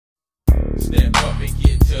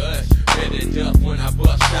duck when I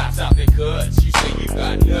bust shots out the cuts. You say you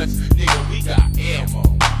got nuts, nigga, we got ammo.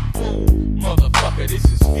 Ooh, motherfucker, this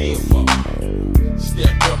is field mode.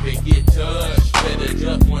 Step up and get touched. Better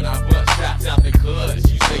duck when I bust shots out the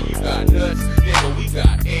cuts. You say you got nuts, nigga, we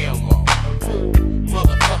got ammo. Ooh,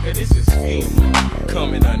 motherfucker, this is field mode.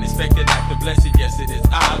 Coming unexpected like the blessed, yes it is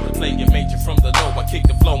I. The playing major from the low, I kick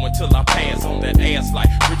the flow until I pass on that ass like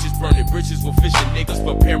bridges burning bridges with fishing niggas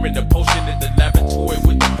preparing the potion in the laboratory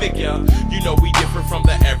with the figure. You know we different from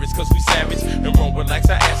the average cause we savage and won't relax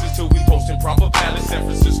our asses till we posting proper palace. San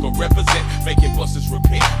Francisco represent, making busters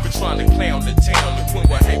repent for trying to clown the town. The point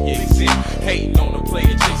where have you exist, hating on the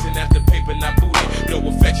player, chasing after paper, not booty. No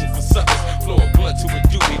affection for suckers, blow a blunt to a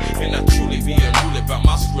duty, and I truly be unruly by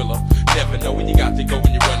my skrilla. Never know when you got to go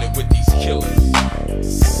when you're running with these killers.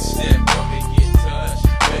 Step up and get touched.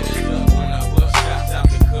 Better duck when I bust shots out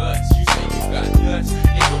the cuts. You say you got nuts,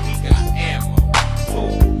 nigga, we got ammo.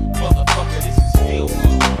 Ooh, motherfucker, this is field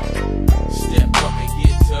mode. Step up and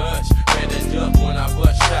get touched. Better duck when I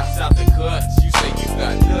bust shots out the cuts. You say you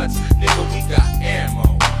got nuts, nigga, we got ammo.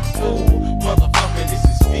 Ooh, motherfucker, this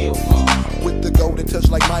is field mode. With the golden touch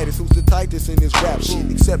like Midas, who's the tightest in his rap shit.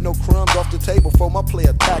 Except no crumbs off the table for my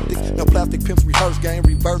player tactics. No plastic pimps, reverse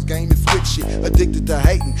game is switch shit. Addicted to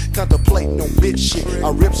hating, contemplating on bitch shit. I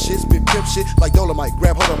rip shit, spit pimp shit like Dolomite.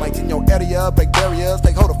 Grab hold of mics in your area, break barriers,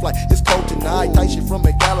 take hold of flight. It's cold tonight, tight shit from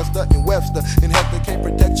McAllister and Webster. And Hector can't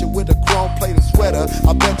protect you with a chrome plated sweater.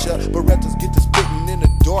 I betcha Berettas get to spitting in the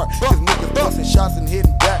dark. Cause niggas busting shots and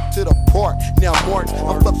hitting back to the park. Now March,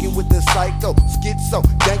 I'm fucking with the psycho, schizo,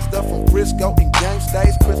 gangsta from Frisco, and Gangsta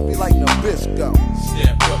is crispy like Nabisco.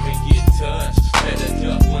 Step up and get touched. Better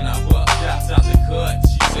duck when I bust shots out the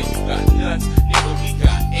cuts. You say you got nuts, nigga, we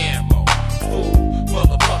got ammo. Ooh,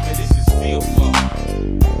 motherfucker, this is field mode.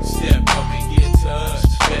 Step up and get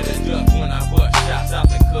touched. Better duck when I bust shots out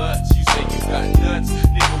the cuts. You say you got nuts,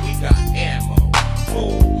 nigga, we got ammo.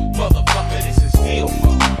 Ooh, motherfucker, this is field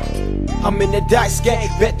mode. I'm in the dice game,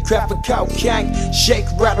 bet the crap for cocaine. Shake,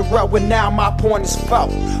 rattle, roll, and now my point is foe.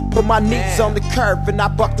 Put my knees on the curve and I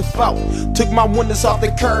bucked the foe. Took my windows off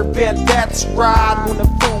the curb and that's right. When a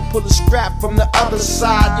fool pull a strap from the other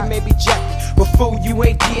side, you may be jacked, but fool, you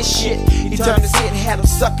ain't did shit. He turned his head and had him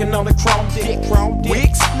sucking on the chrome dick.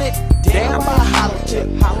 Wig split, damn my hollow tip.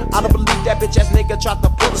 I don't believe that bitch ass nigga tried to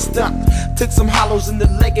pull a stunt. Took some hollows in the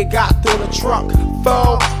leg and got through the trunk.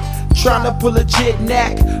 Fool, tryna pull a jit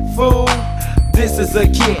knack. Fool, this is a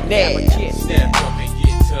kidnap. Step up and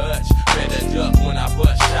get touched. Better duck when I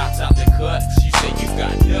bust shots out the cuts. You say you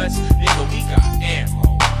got nuts, nigga, we got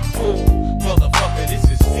ammo. Ooh, motherfucker, this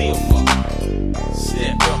is field mode.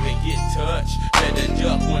 Step up and get touched. Better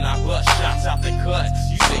duck when I bust shots out the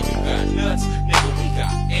cuts. You say you got nuts, nigga, we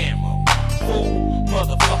got ammo. Ooh,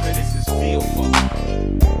 motherfucker, this is field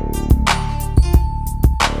mode.